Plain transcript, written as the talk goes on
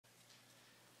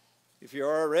If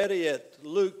you're already at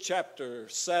Luke chapter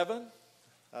 7,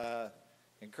 I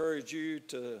encourage you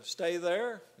to stay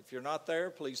there. If you're not there,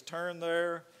 please turn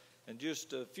there. In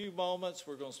just a few moments,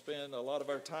 we're going to spend a lot of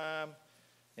our time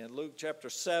in Luke chapter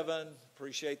 7.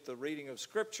 Appreciate the reading of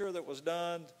Scripture that was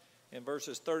done in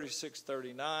verses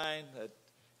 36-39. That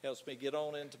helps me get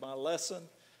on into my lesson.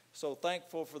 So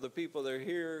thankful for the people that are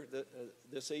here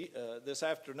this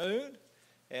afternoon.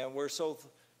 And we're so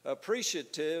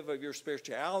appreciative of your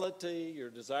spirituality,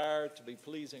 your desire to be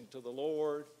pleasing to the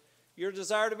Lord, your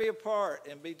desire to be a part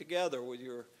and be together with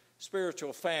your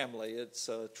spiritual family. It's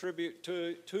a tribute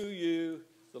to you.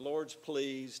 The Lord's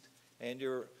pleased, and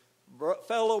your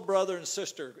fellow brother and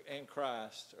sister in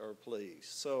Christ are pleased.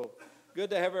 So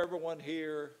good to have everyone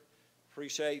here.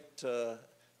 Appreciate the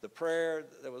prayer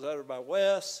that was uttered by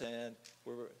Wes, and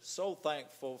we're so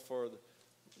thankful for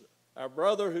our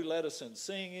brother who led us in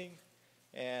singing.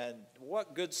 And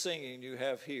what good singing you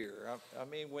have here. I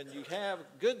mean, when you have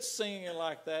good singing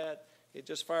like that, it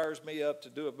just fires me up to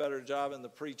do a better job in the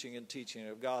preaching and teaching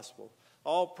of gospel.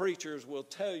 All preachers will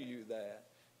tell you that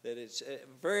it's a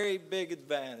very big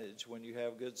advantage when you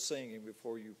have good singing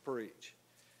before you preach.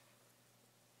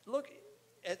 Look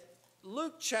at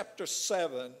Luke chapter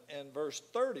 7 and verse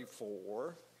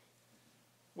 34.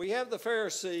 We have the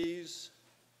Pharisees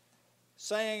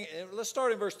saying, let's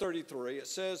start in verse 33. It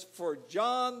says, "For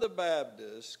John the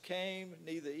Baptist came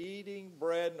neither eating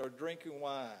bread nor drinking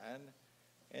wine,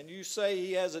 and you say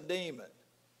he has a demon."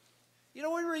 You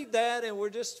know, we read that and we're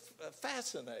just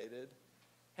fascinated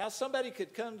how somebody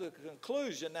could come to the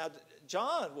conclusion. Now,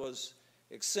 John was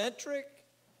eccentric,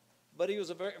 but he was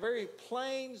a very, very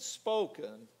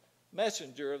plain-spoken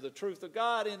messenger of the truth of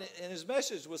God, and his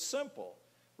message was simple.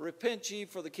 Repent ye,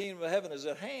 for the kingdom of heaven is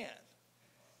at hand.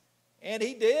 And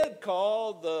he did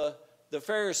call the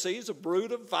Pharisees a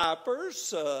brood of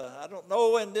vipers. I don't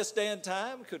know in this day and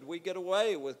time, could we get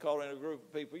away with calling a group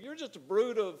of people, you're just a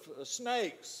brood of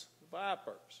snakes,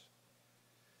 vipers.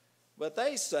 But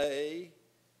they say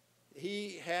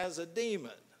he has a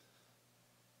demon.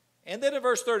 And then in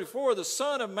verse 34, the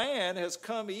Son of Man has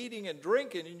come eating and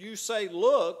drinking, and you say,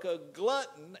 look, a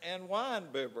glutton and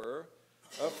winebibber,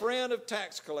 a friend of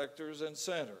tax collectors and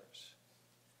sinners.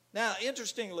 Now,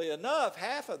 interestingly enough,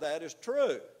 half of that is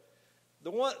true.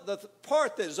 The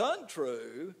part that is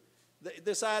untrue,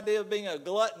 this idea of being a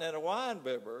glutton and a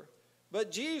winebibber,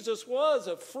 but Jesus was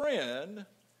a friend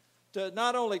to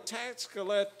not only tax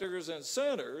collectors and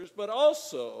sinners, but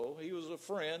also he was a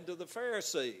friend to the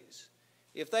Pharisees,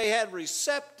 if they had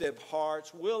receptive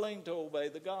hearts willing to obey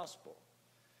the gospel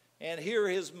and hear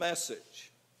his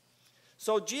message.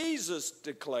 So Jesus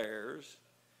declares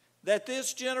that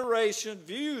this generation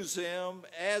views him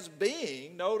as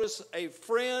being, notice, a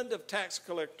friend of tax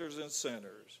collectors and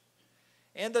sinners.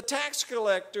 And the tax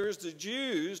collectors, the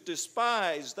Jews,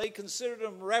 despised. They considered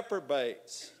them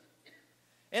reprobates.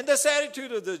 And this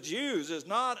attitude of the Jews is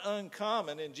not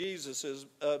uncommon in Jesus'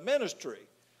 ministry.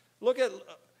 Look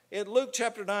at Luke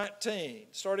chapter 19,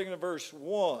 starting in verse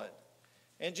 1.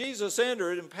 And Jesus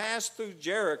entered and passed through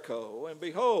Jericho, and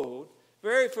behold,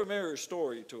 very familiar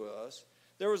story to us,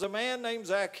 there was a man named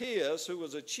Zacchaeus who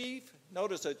was a chief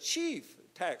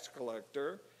tax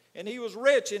collector, and he was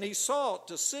rich, and he sought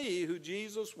to see who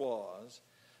Jesus was,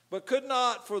 but could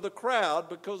not for the crowd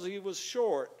because he was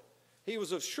short. He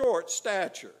was of short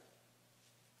stature.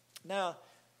 Now,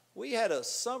 we had a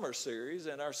summer series,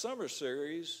 and our summer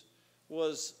series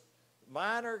was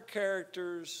minor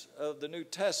characters of the New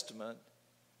Testament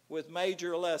with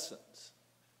major lessons.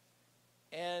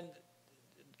 And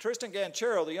Tristan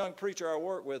Ganchero, the young preacher I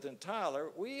worked with in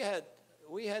Tyler, we had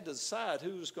to decide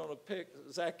who was going to pick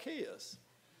Zacchaeus.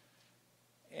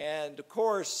 And, of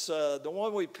course, the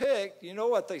one we picked, you know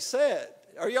what they said.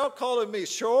 Are y'all calling me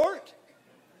short?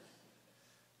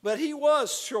 But he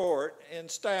was short in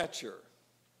stature.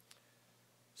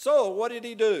 So what did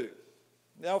he do?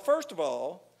 Now, first of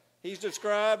all, he's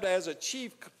described as a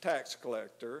chief tax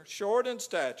collector, short in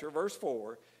stature, verse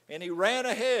 4, and he ran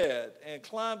ahead and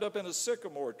climbed up in a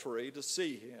sycamore tree to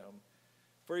see him,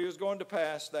 for he was going to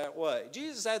pass that way.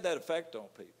 Jesus had that effect on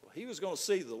people. He was going to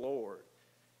see the Lord.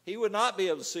 He would not be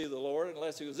able to see the Lord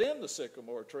unless he was in the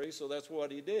sycamore tree, so that's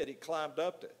what he did. He climbed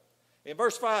up it. In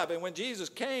verse 5, and when Jesus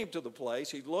came to the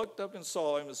place, he looked up and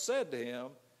saw him and said to him,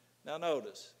 now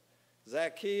notice,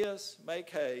 Zacchaeus, make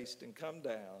haste and come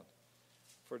down,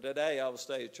 for today I will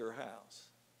stay at your house.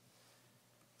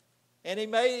 And he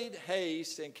made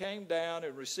haste and came down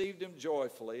and received him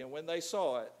joyfully. And when they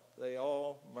saw it, they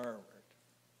all murmured,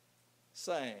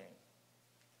 saying,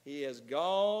 he has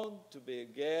gone to be a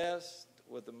guest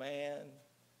with a man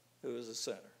who is a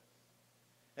sinner.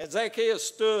 And Zacchaeus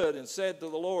stood and said to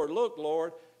the Lord, "Look,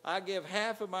 Lord, I give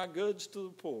half of my goods to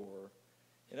the poor.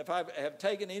 And if I have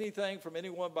taken anything from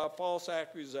anyone by false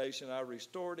accusation, I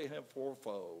restore to him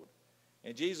fourfold."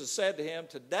 And Jesus said to him,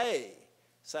 "Today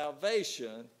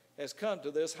salvation has come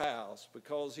to this house,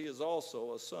 because he is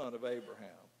also a son of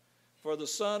Abraham. For the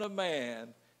Son of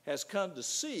Man has come to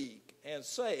seek and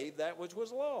save that which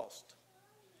was lost."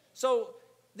 So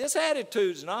this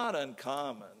attitude's not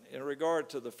uncommon in regard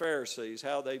to the Pharisees,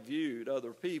 how they viewed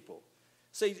other people.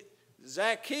 See,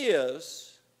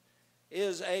 Zacchaeus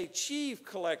is a chief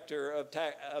collector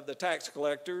of the tax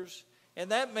collectors,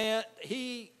 and that meant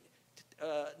he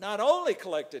not only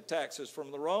collected taxes from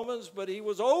the Romans, but he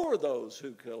was over those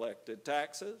who collected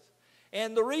taxes.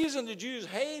 And the reason the Jews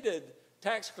hated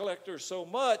tax collectors so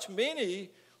much,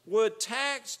 many would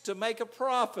tax to make a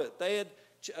profit. They had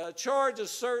charged a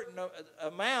certain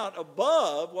amount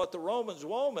above what the Romans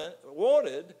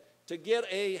wanted to get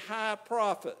a high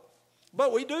profit.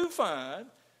 But we do find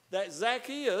that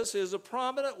Zacchaeus is a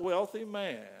prominent, wealthy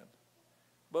man.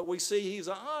 But we see he's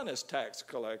an honest tax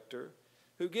collector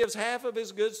who gives half of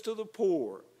his goods to the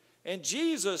poor. And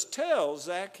Jesus tells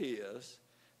Zacchaeus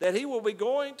that he will be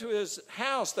going to his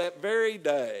house that very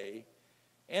day.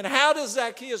 And how does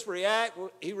Zacchaeus react?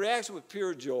 He reacts with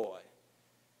pure joy.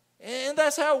 And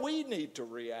that's how we need to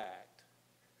react.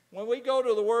 When we go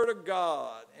to the Word of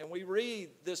God and we read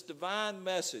this divine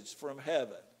message from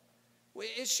heaven,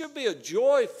 it should be a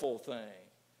joyful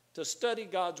thing to study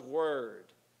God's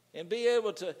Word and be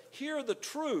able to hear the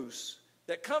truths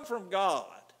that come from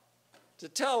God to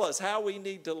tell us how we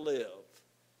need to live,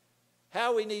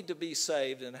 how we need to be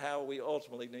saved, and how we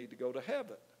ultimately need to go to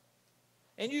heaven.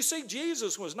 And you see,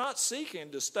 Jesus was not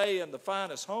seeking to stay in the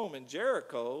finest home in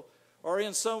Jericho or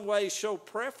in some way show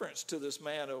preference to this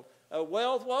man of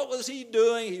wealth. What was he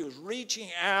doing? He was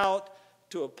reaching out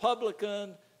to a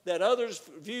publican that others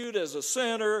viewed as a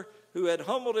sinner who had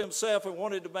humbled himself and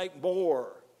wanted to make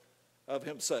more of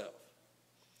himself.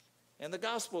 And the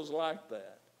gospel is like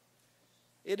that.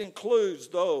 It includes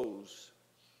those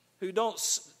who don't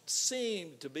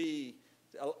seem to be,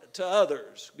 to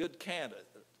others, good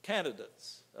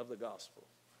candidates of the gospel.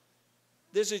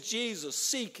 This is Jesus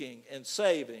seeking and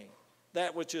saving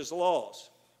that which is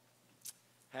lost.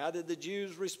 How did the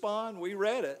Jews respond? We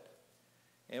read it.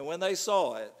 And when they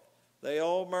saw it, they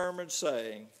all murmured,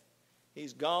 saying,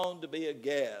 "He's gone to be a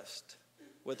guest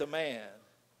with a man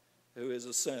who is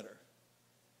a sinner."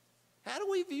 How do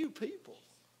we view people?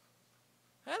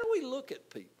 How do we look at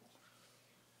people?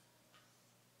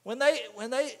 When they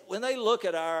look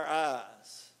at our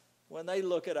eyes, when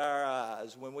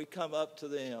we come up to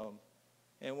them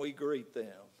and we greet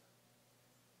them,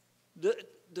 do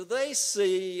they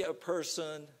see a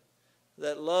person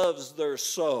that loves their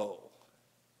soul?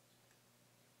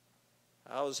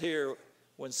 I was here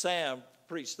when Sam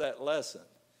preached that lesson.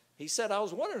 He said, "I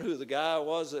was wondering who the guy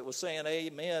was that was saying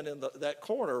amen in that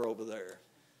corner over there."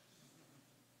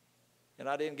 And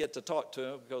I didn't get to talk to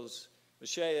him because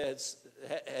Michelle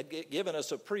had given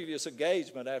us a previous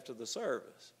engagement after the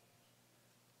service.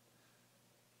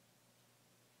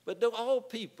 But do all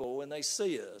people, when they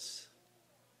see us,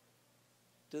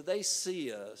 do they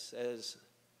see us as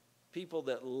people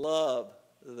that love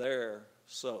their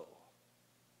soul?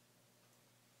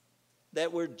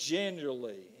 That we're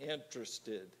genuinely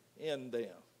interested in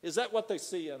them? Is that what they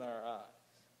see in our eyes?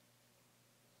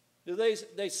 Do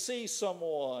they see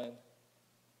someone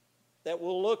that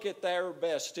will look at their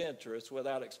best interests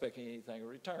without expecting anything in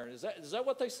return? Is that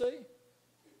what they see?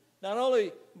 Not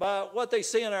only by what they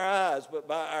see in our eyes, but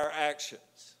by our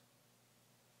actions.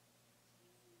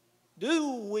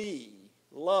 Do we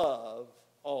love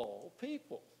all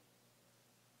people?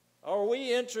 Are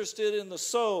we interested in the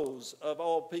souls of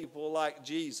all people like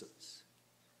Jesus?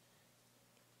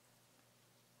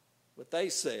 But they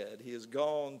said, "He has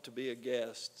gone to be a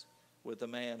guest with a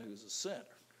man who's a sinner."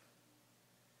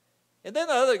 And then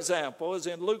the other example is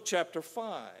in Luke chapter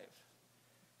 5.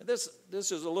 And this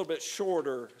is a little bit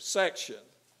shorter section.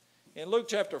 In Luke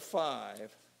chapter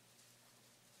 5,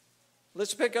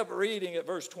 let's pick up reading at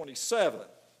verse 27.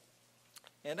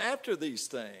 "And after these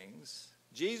things,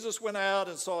 Jesus went out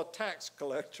and saw a tax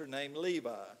collector named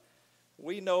Levi,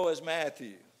 we know as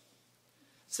Matthew,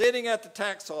 sitting at the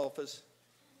tax office,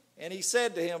 and he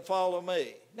said to him, 'Follow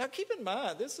me.'" Now keep in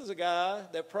mind, this is a guy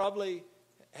that probably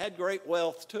had great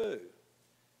wealth too.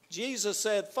 Jesus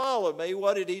said, "Follow me."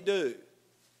 What did he do?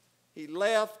 He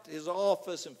left his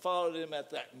office and followed him at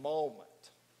that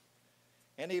moment.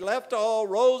 And he left all,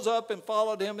 rose up and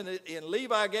followed him, and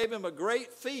Levi gave him a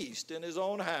great feast in his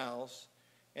own house.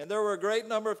 And there were a great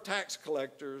number of tax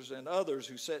collectors and others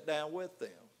who sat down with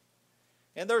them.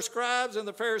 And their scribes and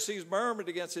the Pharisees murmured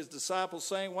against his disciples,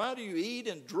 saying, "Why do you eat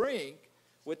and drink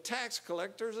with tax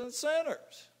collectors and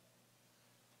sinners?"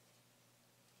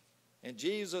 And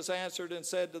Jesus answered and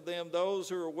said to them, "Those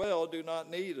who are well do not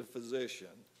need a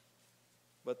physician,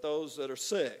 but those that are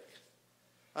sick.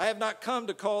 I have not come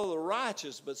to call the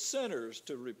righteous, but sinners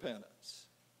to repentance."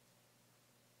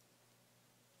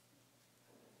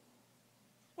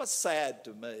 What's sad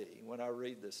to me when I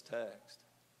read this text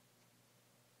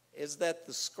is that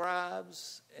the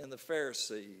scribes and the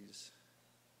Pharisees,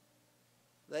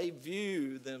 they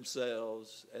view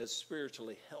themselves as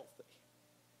spiritually healthy.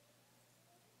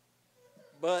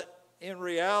 But in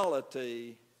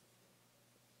reality,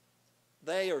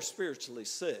 they are spiritually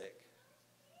sick,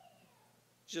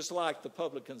 just like the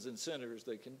publicans and sinners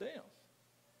they condemn.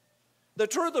 The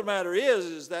truth of the matter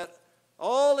is that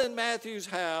all in Matthew's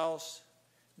house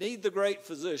need the great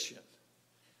physician.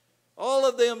 All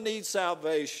of them need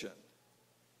salvation.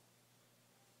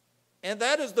 And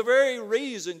that is the very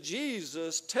reason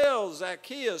Jesus tells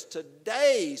Zacchaeus,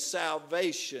 today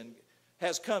salvation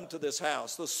has come to this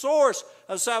house. The source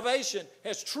of salvation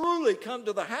has truly come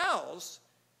to the house.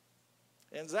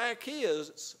 And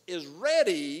Zacchaeus is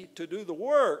ready to do the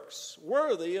works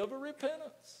worthy of a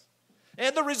repentance.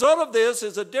 And the result of this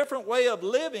is a different way of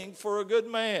living for a good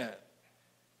man.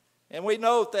 And we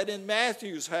note that in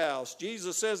Matthew's house,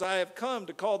 Jesus says, "I have come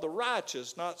to call the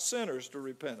righteous, not sinners, to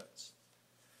repentance."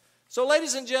 So,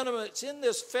 ladies and gentlemen, it's in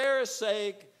this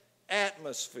Pharisaic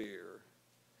atmosphere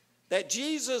that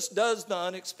Jesus does the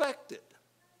unexpected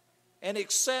and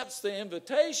accepts the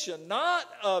invitation not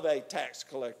of a tax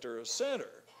collector or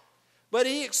sinner, but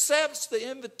he accepts the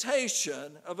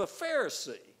invitation of a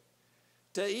Pharisee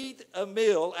to eat a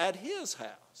meal at his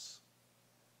house.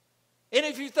 And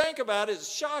if you think about it,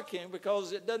 it's shocking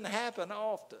because it doesn't happen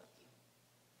often.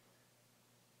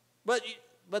 But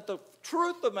the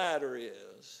truth of the matter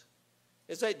is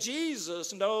that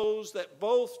Jesus knows that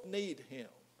both need him,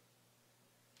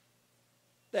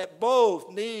 that both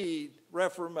need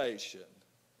reformation,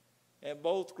 and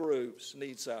both groups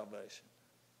need salvation.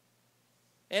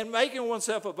 And making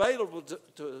oneself available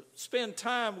to spend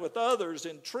time with others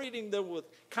and treating them with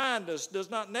kindness does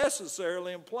not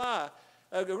necessarily imply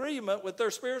agreement with their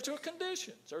spiritual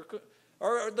conditions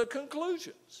or the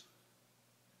conclusions.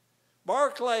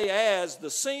 Barclay adds, the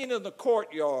scene in the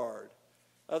courtyard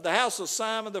of the house of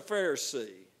Simon the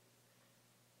Pharisee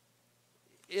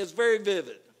is very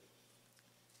vivid.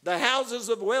 The houses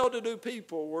of well-to-do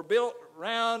people were built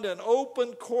round an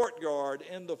open courtyard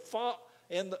in the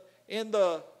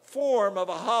form of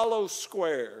a hollow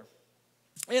square.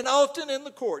 And often in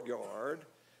the courtyard,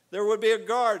 there would be a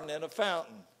garden and a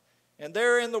fountain. And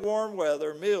there in the warm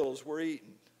weather, meals were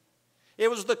eaten. It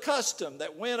was the custom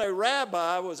that when a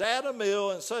rabbi was at a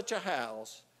meal in such a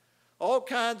house, all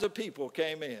kinds of people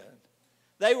came in.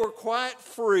 They were quite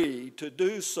free to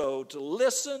do so, to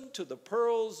listen to the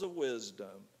pearls of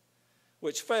wisdom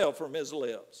which fell from his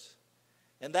lips.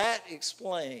 And that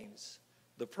explains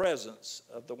the presence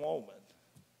of the woman.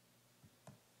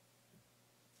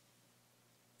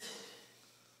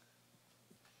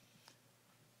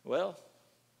 Well,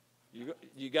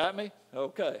 you got me?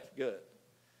 Okay, good.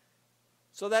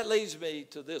 So that leads me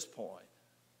to this point.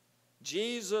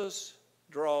 Jesus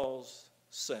draws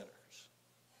sinners.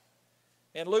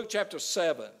 In Luke chapter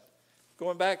 7,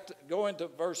 going to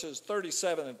verses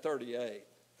 37 and 38,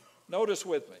 notice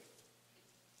with me.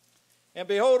 And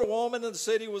behold, a woman in the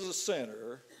city was a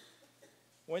sinner.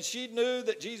 When she knew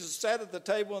that Jesus sat at the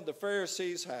table in the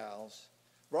Pharisee's house,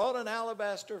 brought an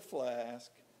alabaster flask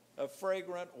of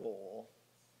fragrant oil,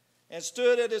 and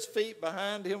stood at his feet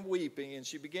behind him weeping. And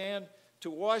she began to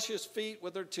wash his feet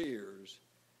with her tears,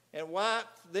 and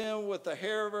wiped them with the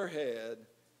hair of her head.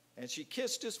 And she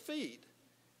kissed his feet,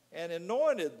 and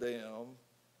anointed them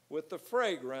with the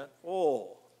fragrant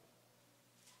oil.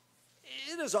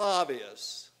 It is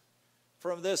obvious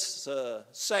from this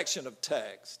section of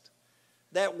text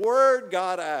that word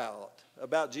got out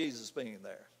about Jesus being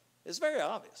there. It's very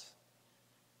obvious.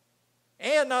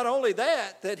 And not only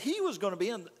that, that he was going to be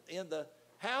in the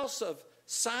house of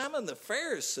Simon the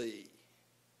Pharisee,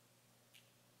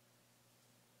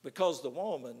 because the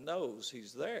woman knows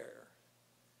he's there,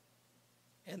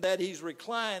 and that he's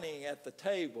reclining at the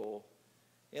table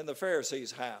in the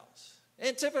Pharisee's house.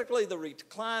 And typically the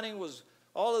reclining was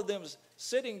all of them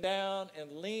sitting down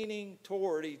and leaning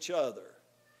toward each other.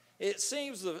 It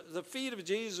seems the feet of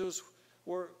Jesus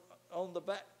were on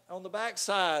the back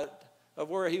side of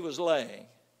where he was laying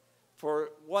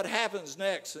for what happens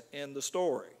next in the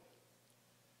story.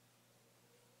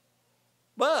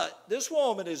 But this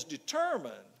woman is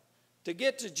determined to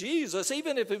get to Jesus,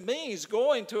 even if it means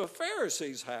going to a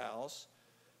Pharisee's house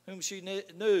whom she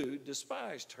knew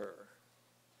despised her.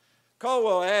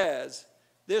 Caldwell adds,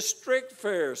 this strict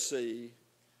Pharisee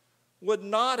would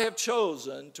not have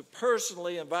chosen to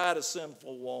personally invite a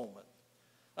sinful woman.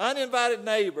 Uninvited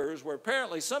neighbors were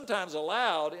apparently sometimes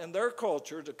allowed in their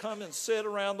culture to come and sit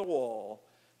around the wall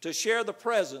to share the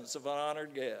presence of an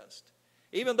honored guest,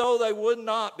 even though they would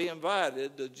not be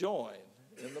invited to join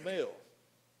in the meal.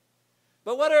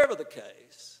 But whatever the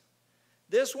case,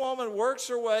 this woman works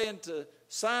her way into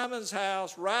Simon's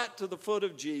house right to the foot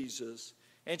of Jesus,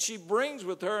 and she brings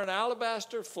with her an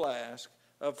alabaster flask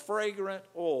of fragrant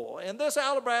oil. And this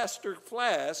alabaster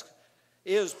flask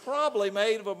is probably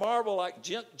made of a marble like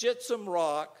gypsum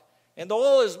rock, and the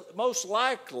oil is most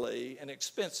likely an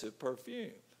expensive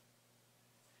perfume.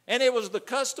 And it was the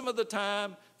custom of the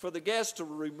time for the guests to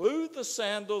remove the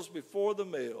sandals before the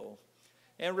meal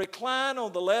and recline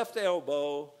on the left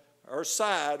elbow or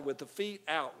side with the feet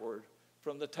outward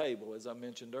from the table, as I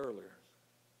mentioned earlier.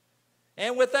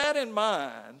 And with that in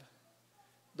mind,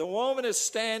 the woman is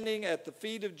standing at the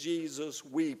feet of Jesus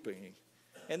weeping.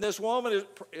 And this woman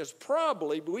is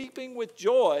probably weeping with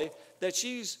joy that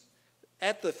she's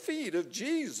at the feet of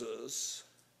Jesus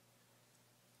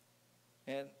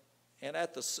and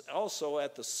also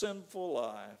at the sinful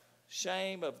life,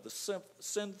 shame of the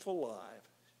sinful life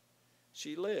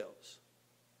she lives.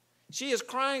 She is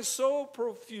crying so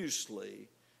profusely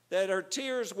that her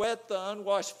tears wet the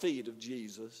unwashed feet of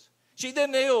Jesus. She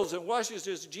then kneels and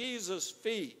washes Jesus'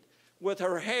 feet with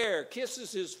her hair,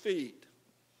 kisses his feet,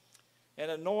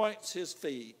 and anoints his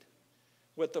feet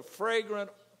with the fragrant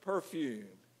perfume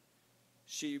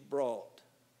she brought.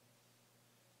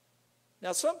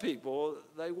 Now, some people,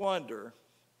 they wonder,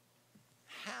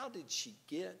 how did she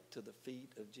get to the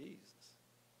feet of Jesus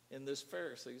in this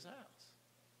Pharisee's house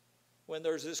when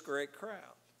there's this great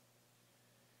crowd?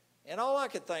 And all I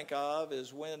could think of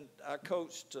is when I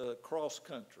coached cross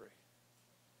country.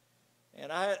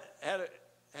 And I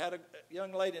had a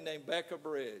young lady named Becca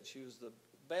Bridge. She was the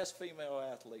best female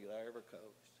athlete I ever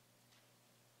coached.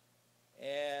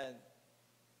 And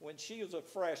when she was a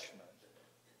freshman,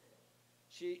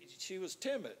 she was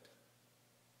timid.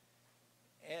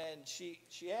 And she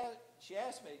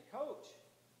asked me, Coach,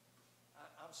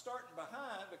 I'm starting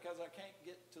behind because I can't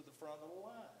get to the front of the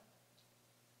line.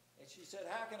 And she said,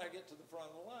 how can I get to the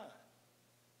front of the line?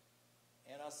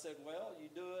 And I said, well, you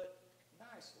do it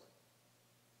nicely.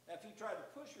 Now, if you tried to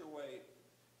push your way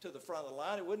to the front of the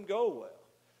line, it wouldn't go well.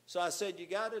 So I said, you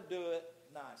got to do it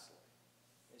nicely.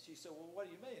 And she said, well, what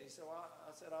do you mean? He said, well,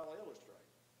 I said, I'll illustrate.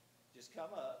 Just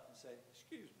come up and say,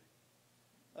 excuse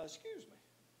me. Excuse me.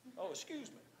 Oh,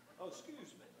 excuse me. Oh,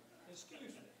 excuse me.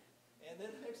 Excuse me. And then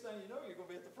the next thing you know, you're going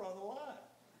to be at the front of the line.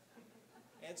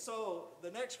 And so the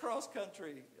next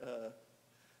cross-country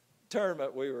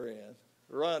tournament we were in,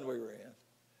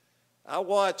 I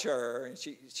watch her, and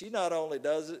she not only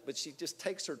does it, but she just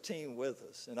takes her team with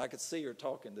us. And I could see her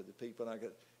talking to the people, and I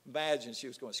could imagine she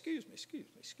was going, excuse me, excuse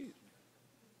me, excuse me.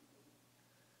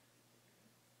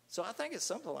 So I think it's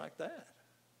something like that.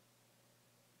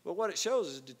 But what it shows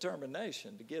is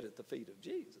determination to get at the feet of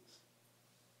Jesus.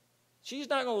 She's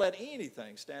not going to let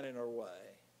anything stand in her way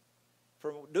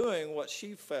from doing what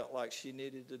she felt like she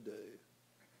needed to do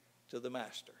to the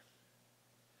Master.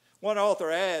 One author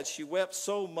adds, she wept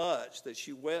so much that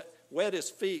she wet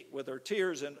his feet with her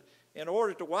tears, and in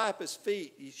order to wipe his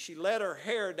feet, she let her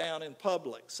hair down in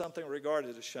public, something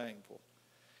regarded as shameful.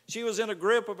 She was in a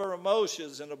grip of her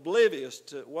emotions and oblivious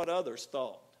to what others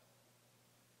thought.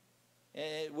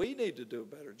 And we need to do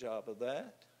a better job of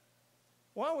that.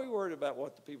 Why are we worried about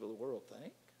what the people of the world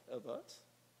think of us?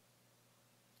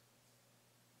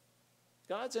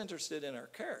 God's interested in our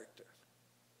character.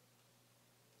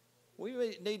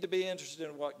 We need to be interested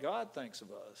in what God thinks of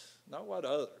us, not what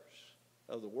others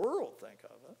of the world think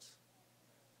of us.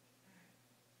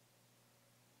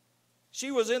 She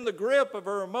was in the grip of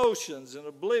her emotions and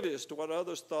oblivious to what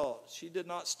others thought. She did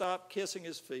not stop kissing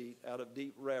his feet out of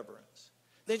deep reverence.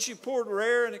 Then she poured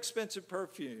rare and expensive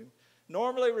perfume,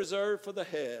 normally reserved for the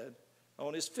head,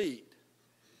 on his feet.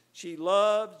 She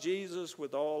loved Jesus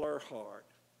with all her heart.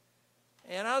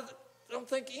 And I don't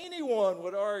think anyone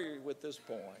would argue with this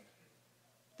point,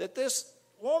 that this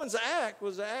woman's act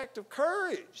was an act of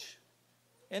courage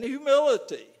and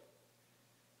humility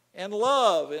and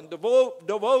love and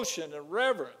devotion and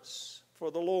reverence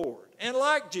for the Lord. And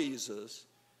like Jesus,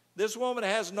 this woman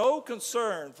has no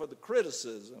concern for the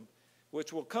criticism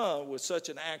which will come with such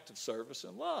an act of service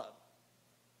and love.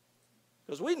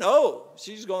 Because we know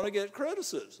she's going to get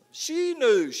criticism. She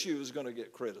knew she was going to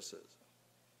get criticism.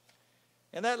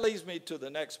 And that leads me to the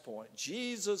next point.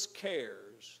 Jesus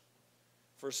cares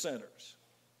for sinners.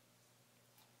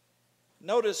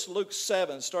 Notice Luke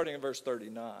 7, starting in verse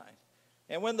 39.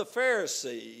 And when the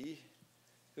Pharisee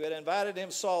who had invited him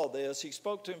saw this, he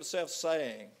spoke to himself,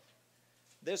 saying,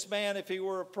 this man, if he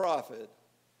were a prophet,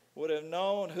 would have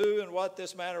known who and what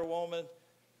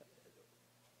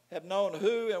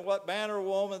manner of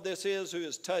woman this is who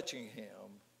is touching him,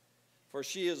 for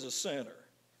she is a sinner.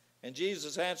 And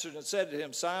Jesus answered and said to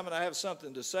him, Simon, I have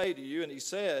something to say to you. And he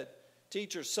said,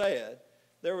 Teacher said,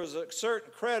 there was a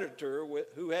certain creditor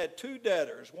who had two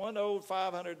debtors. One owed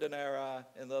 500 denarii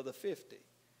and the other 50.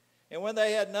 And when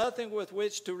they had nothing with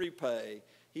which to repay,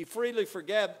 he freely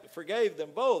forgave them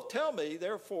both. Tell me,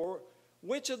 therefore,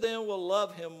 which of them will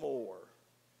love him more?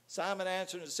 Simon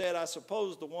answered and said, I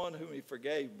suppose the one whom he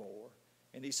forgave more.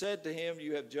 And he said to him,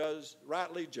 you have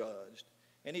rightly judged.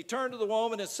 And he turned to the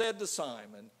woman and said to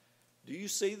Simon, do you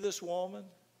see this woman?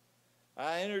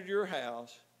 I entered your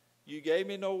house. You gave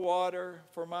me no water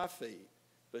for my feet,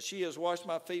 but she has washed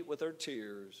my feet with her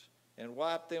tears and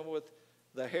wiped them with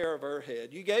the hair of her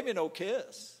head. You gave me no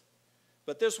kiss,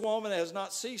 but this woman has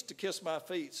not ceased to kiss my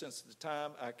feet since the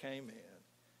time I came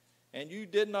in. And you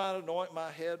did not anoint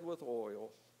my head with oil,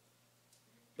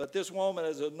 but this woman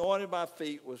has anointed my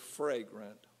feet with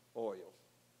fragrant oil.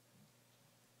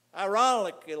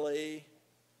 Ironically,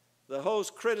 the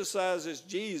host criticizes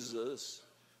Jesus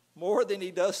more than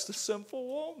he does the sinful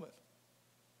woman.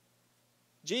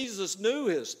 Jesus knew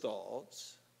his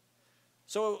thoughts.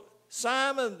 So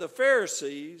Simon the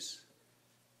Pharisees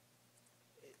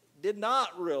did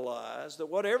not realize that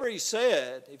whatever he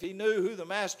said, if he knew who the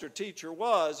master teacher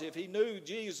was, if he knew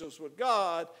Jesus was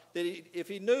God, if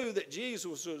he knew that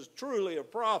Jesus was truly a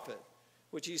prophet,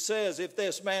 which he says if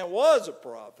this man was a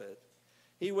prophet,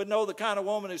 he would know the kind of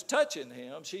woman who's touching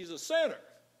him. She's a sinner.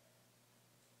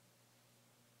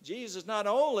 Jesus not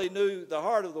only knew the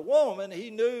heart of the woman,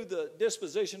 he knew the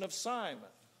disposition of Simon.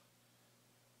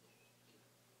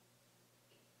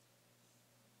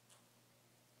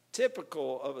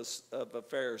 Typical of a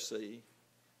Pharisee,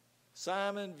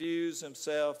 Simon views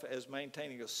himself as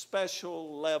maintaining a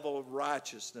special level of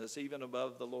righteousness, even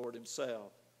above the Lord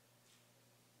himself.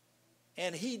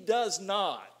 And he does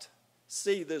not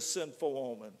see this sinful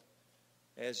woman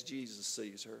as Jesus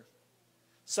sees her.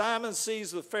 Simon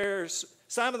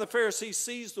the Pharisee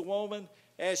sees the woman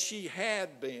as she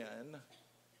had been,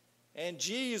 and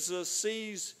Jesus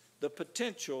sees the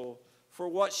potential for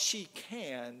what she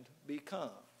can become.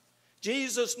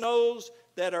 Jesus knows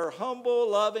that her humble,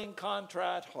 loving,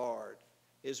 contrite heart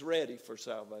is ready for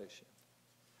salvation.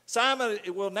 Simon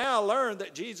will now learn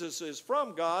that Jesus is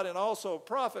from God and also a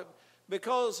prophet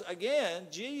because, again,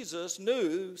 Jesus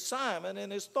knew Simon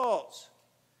and his thoughts.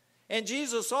 And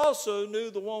Jesus also knew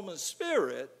the woman's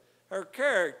spirit, her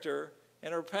character,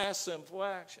 and her past sinful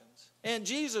actions. And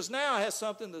Jesus now has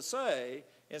something to say,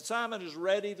 and Simon is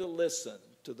ready to listen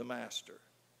to the master.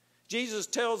 Jesus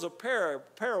tells a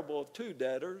parable of two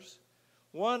debtors.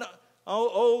 One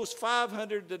owes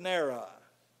 500 denarii.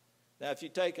 Now, if you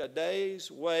take a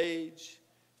day's wage,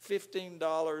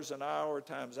 $15 an hour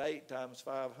times 8 times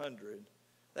 500,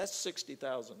 that's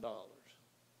 $60,000.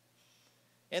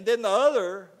 And then the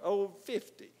other owed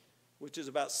 50, which is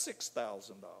about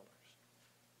 $6,000.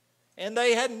 And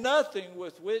they had nothing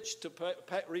with which to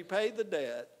repay the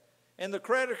debt, and the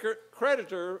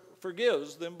creditor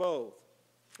forgives them both.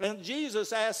 And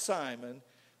Jesus asked Simon,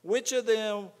 which of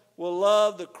them will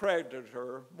love the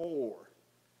creditor more?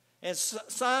 And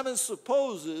Simon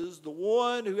supposes the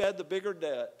one who had the bigger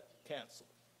debt canceled.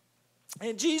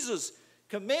 And Jesus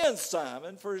commends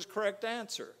Simon for his correct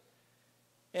answer.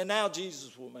 And now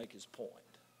Jesus will make his point.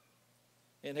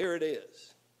 And here it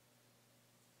is.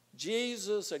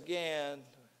 Jesus, again,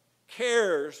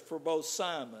 cares for both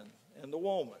Simon and the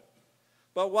woman.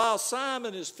 But while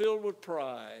Simon is filled with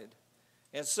pride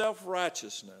and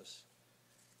self-righteousness,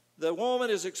 the woman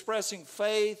is expressing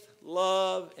faith,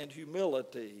 love, and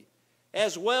humility,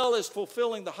 as well as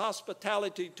fulfilling the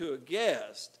hospitality to a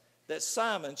guest that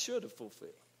Simon should have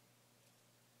fulfilled.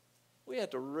 We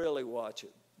have to really watch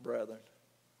it, brethren,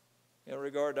 in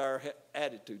regard to our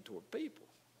attitude toward people.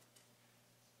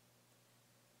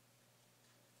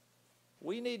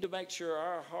 We need to make sure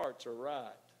our hearts are right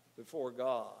before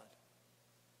God.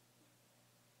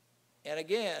 And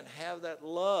again, have that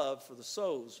love for the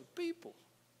souls of people.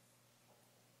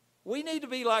 We need to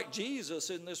be like Jesus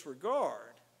in this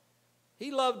regard.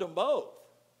 He loved them both.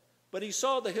 But he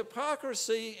saw the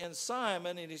hypocrisy in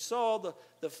Simon, and he saw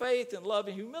the faith and love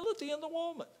and humility in the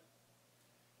woman.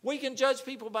 We can judge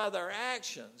people by their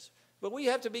actions, but we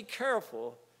have to be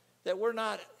careful that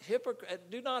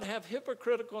do not have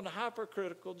hypocritical and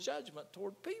hypercritical judgment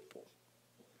toward people.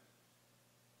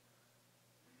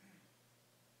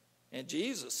 And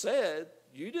Jesus said,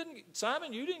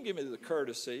 Simon, you didn't give me the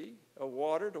courtesy of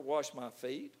water to wash my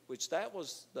feet, which that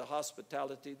was the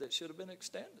hospitality that should have been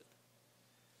extended.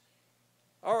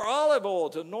 Or olive oil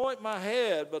to anoint my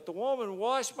head, but the woman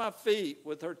washed my feet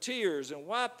with her tears and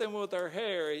wiped them with her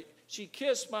hair. She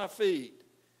kissed my feet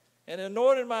and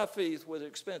anointed my feet with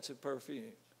expensive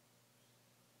perfume.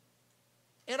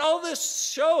 And all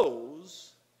this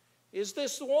shows is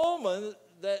this woman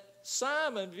that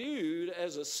Simon viewed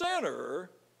as a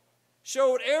sinner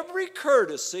showed every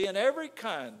courtesy and every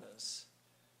kindness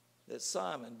that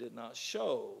Simon did not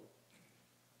show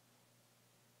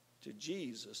to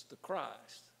Jesus the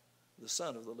Christ, the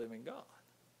Son of the living God.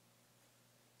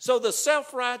 So the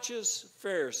self-righteous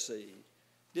Pharisee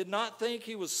did not think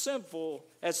he was sinful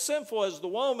as the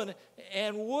woman,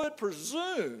 and would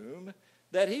presume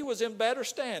that he was in better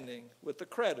standing with the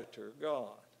creditor, God.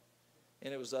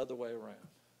 And it was the other way around.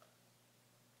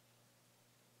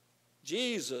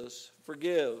 Jesus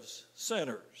forgives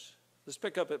sinners. Let's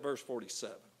pick up at verse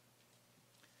 47.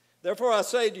 Therefore I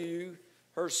say to you,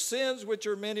 her sins which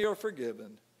are many are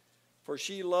forgiven, for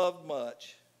she loved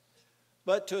much.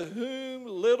 But to whom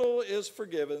little is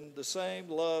forgiven, the same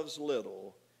loves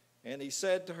little. And he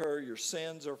said to her, your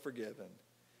sins are forgiven.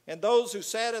 And those who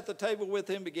sat at the table with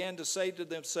him began to say to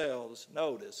themselves,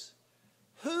 notice,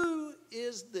 who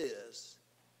is this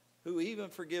who even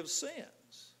forgives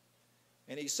sins?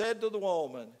 And he said to the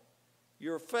woman,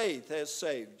 your faith has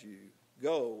saved you.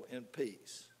 Go in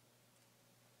peace.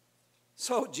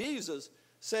 So Jesus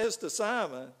says to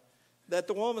Simon that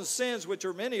the woman's sins, which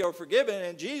are many, are forgiven.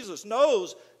 And Jesus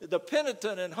knows the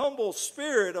penitent and humble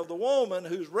spirit of the woman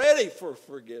who's ready for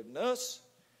forgiveness.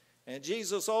 And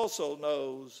Jesus also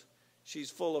knows she's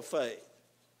full of faith.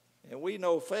 And we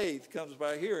know faith comes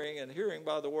by hearing, and hearing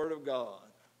by the word of God.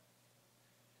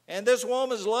 And this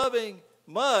woman's loving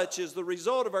much is the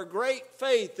result of her great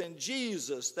faith in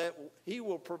Jesus, that he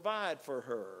will provide for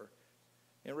her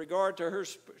in regard to her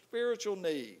spiritual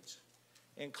needs,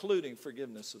 including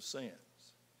forgiveness of sins.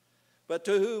 But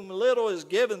to whom little is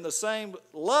given, the same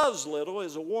loves little,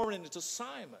 is a warning to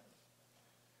Simon,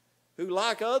 who,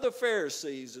 like other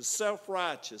Pharisees, is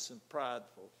self-righteous and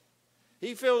prideful.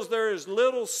 He feels there is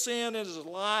little sin in his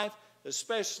life,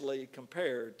 especially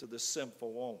compared to this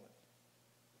sinful woman.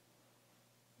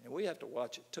 And we have to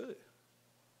watch it too.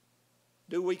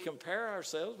 Do we compare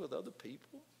ourselves with other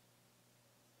people?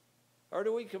 Or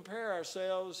do we compare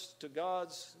ourselves to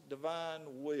God's divine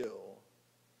will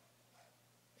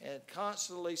and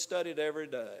constantly study it every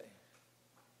day?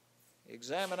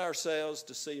 Examine ourselves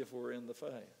to see if we're in the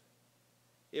faith,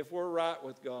 if we're right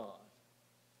with God.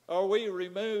 Are we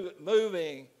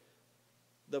moving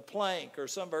the plank, or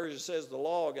some version says the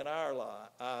log in our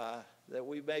eye, that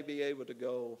we may be able to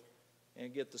go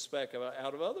and get the speck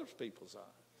out of other people's eyes?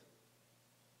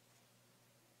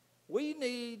 We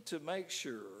need to make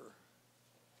sure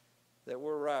that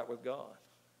we're right with God.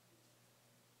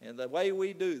 And the way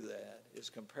we do that is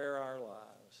compare our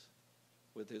lives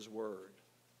with his word.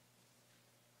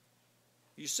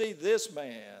 You see, this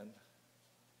man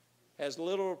has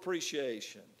little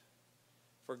appreciation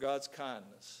for God's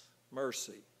kindness,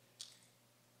 mercy,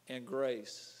 and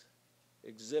grace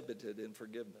exhibited in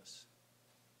forgiveness.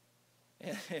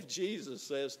 And Jesus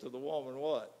says to the woman,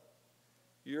 what?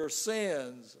 Your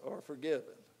sins are forgiven.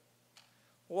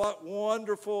 What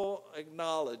wonderful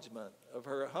acknowledgement of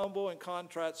her humble and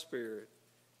contrite spirit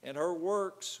and her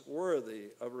works worthy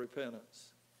of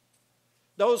repentance.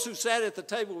 Those who sat at the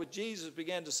table with Jesus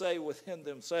began to say within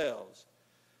themselves,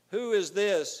 who is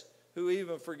this who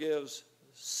even forgives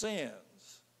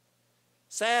sins?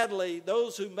 Sadly,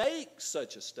 those who make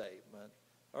such a statement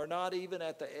are not even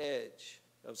at the edge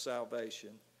of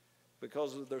salvation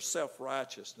because of their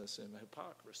self-righteousness and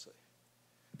hypocrisy.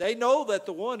 They know that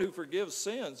the one who forgives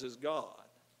sins is God.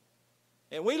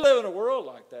 And we live in a world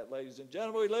like that, ladies and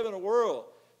gentlemen. We live in a world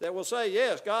that will say,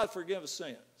 yes, God forgives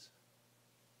sins.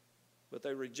 But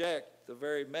they reject the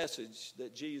very message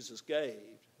that Jesus gave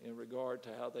in regard to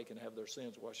how they can have their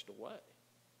sins washed away.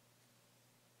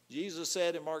 Jesus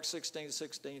said in Mark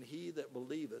 16:16, he that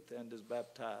believeth and is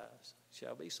baptized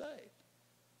shall be saved.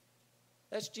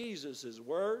 That's Jesus'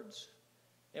 words.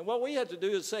 And what we have to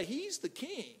do is say, he's the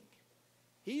king.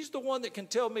 He's the one that can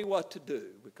tell me what to do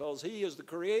because he is the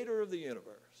creator of the universe.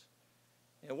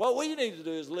 And what we need to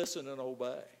do is listen and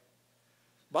obey.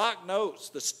 Bach notes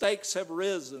the stakes have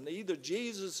risen. Either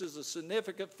Jesus is a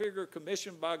significant figure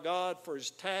commissioned by God for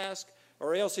his task,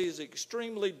 or else he is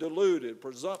extremely deluded,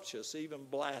 presumptuous, even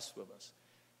blasphemous.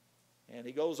 And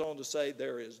he goes on to say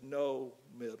there is no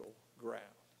middle ground.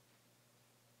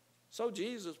 So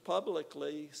Jesus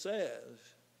publicly says,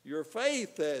 your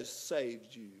faith has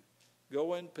saved you.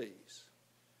 Go in peace.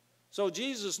 So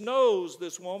Jesus knows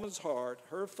this woman's heart,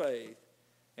 her faith,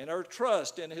 and her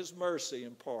trust in his mercy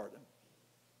and pardon.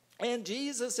 And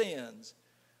Jesus ends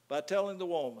by telling the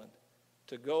woman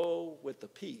to go with the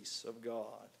peace of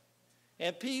God.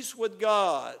 And peace with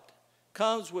God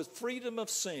comes with freedom of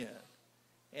sin,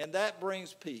 and that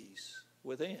brings peace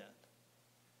within.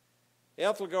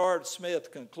 Ethelgard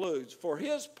Smith concludes, for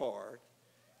his part,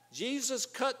 Jesus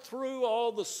cut through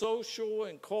all the social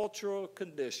and cultural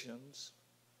conditions.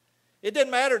 It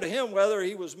didn't matter to him whether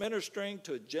he was ministering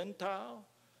to a Gentile,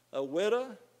 a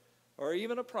widow, or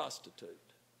even a prostitute.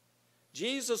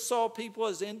 Jesus saw people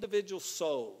as individual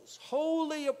souls,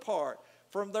 wholly apart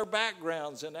from their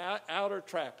backgrounds and outer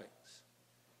trappings.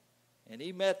 And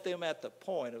he met them at the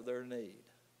point of their need.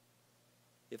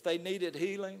 If they needed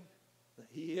healing,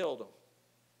 he healed them.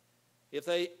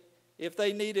 If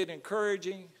they needed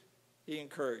encouraging, he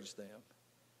encouraged them.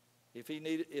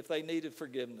 If they needed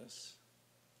forgiveness,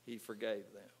 he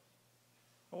forgave them.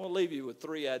 I want to leave you with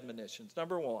 3 admonitions.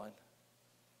 Number 1,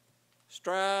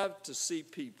 strive to see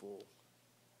people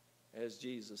as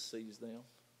Jesus sees them.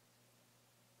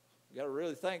 You've got to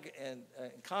really think and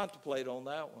contemplate on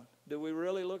that one. Do we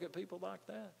really look at people like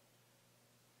that?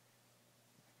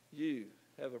 You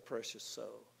have a precious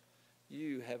soul.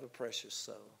 You have a precious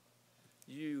soul.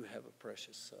 You have a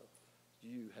precious soul.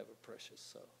 You have a precious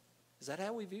soul. Is that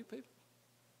how we view people?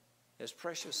 As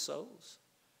precious souls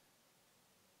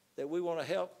that we want to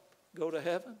help go to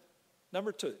heaven?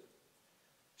 Number 2,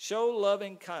 show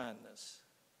loving kindness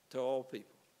to all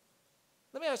people.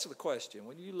 Let me ask you the question.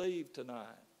 When you leave tonight,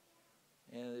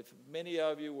 and if many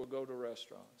of you will go to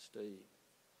restaurants to eat,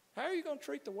 how are you going to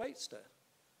treat the waitstaff?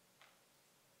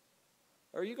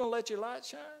 Are you going to let your light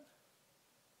shine?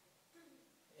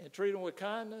 And treat them with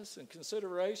kindness and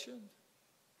consideration?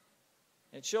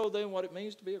 And show them what it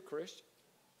means to be a Christian?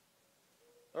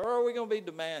 Or are we going to be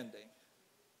demanding?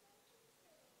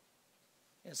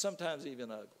 And sometimes even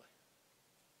ugly.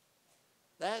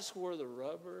 That's where the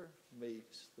rubber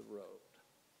meets the road.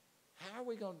 How are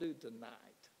we going to do tonight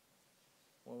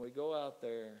when we go out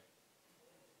there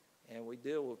and we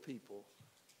deal with people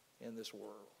in this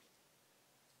world?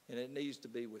 And it needs to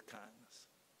be with kindness.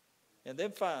 And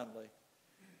then finally,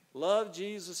 love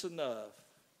Jesus enough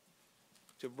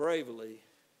to bravely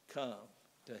come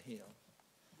to him.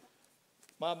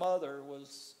 My mother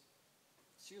was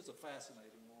a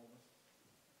fascinating woman.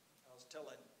 I was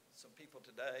telling some people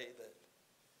today that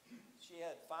she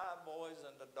had 5 boys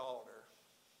and a daughter.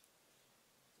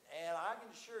 And I can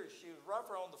assure you she was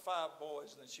rougher on the 5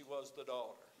 boys than she was the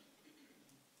daughter.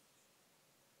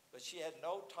 But she had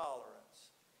no tolerance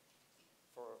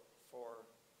for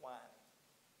whining.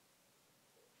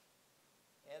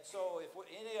 And so if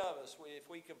any of us, if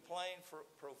we complain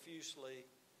profusely,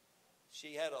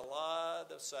 she had a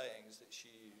lot of sayings that she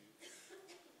used.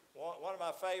 One of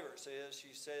my favorites is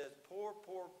she said, poor,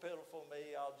 poor, pitiful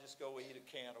me, I'll just go eat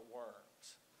a can of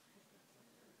worms.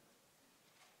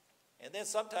 And then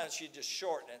sometimes she'd just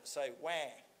shorten it and say,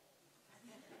 whang.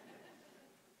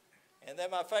 And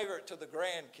then my favorite to the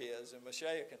grandkids, and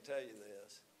Michelle can tell you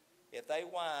this, if they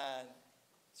whine,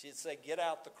 she'd say, get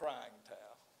out the crying towel.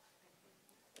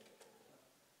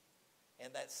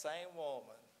 And that same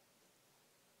woman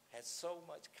had so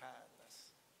much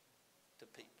kindness to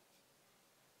people.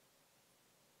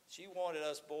 She wanted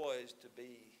us boys to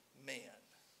be men.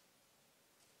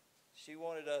 She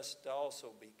wanted us to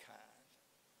also be kind.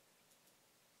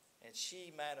 And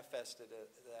she manifested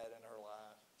that in her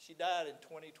life. She died in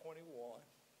 2021.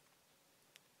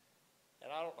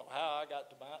 And I don't know how I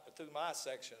got through my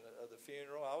section of the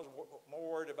funeral. I was more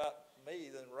worried about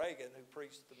me than Reagan, who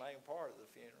preached the main part of the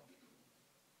funeral.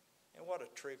 And what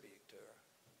a tribute to her.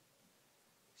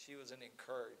 She was an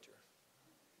encourager.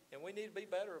 And we need to be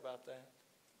better about that.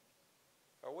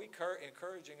 Are we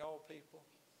encouraging all people?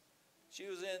 She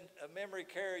was in a memory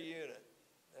care unit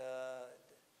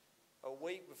a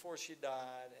week before she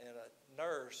died, and a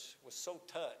nurse was so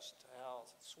touched how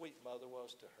sweet Mother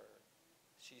was to her.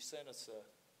 She sent us a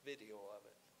video of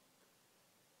it.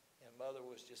 And Mother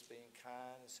was just being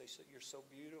kind and said, you're so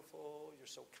beautiful, you're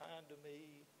so kind to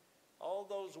me. All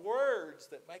those words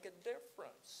that make a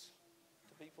difference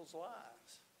to people's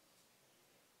lives.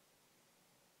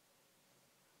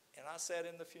 And I said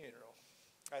in the funeral,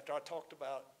 after I talked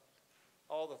about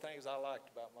all the things I liked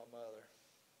about my mother,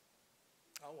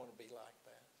 I want to be like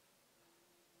that.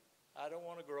 I don't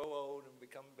want to grow old and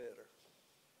become bitter.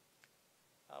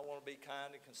 I want to be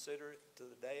kind and considerate to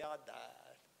the day I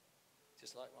die.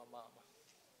 just like my mama.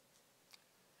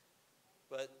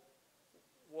 But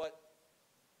what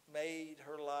made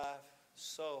her life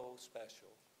so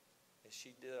special is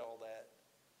she did all that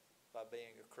by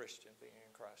being a Christian, being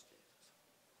in Christ Jesus.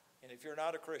 And if you're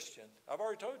not a Christian, I've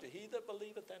already told you, he that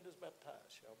believeth and is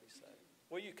baptized shall be saved.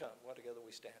 Will you come while together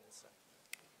we stand and sing?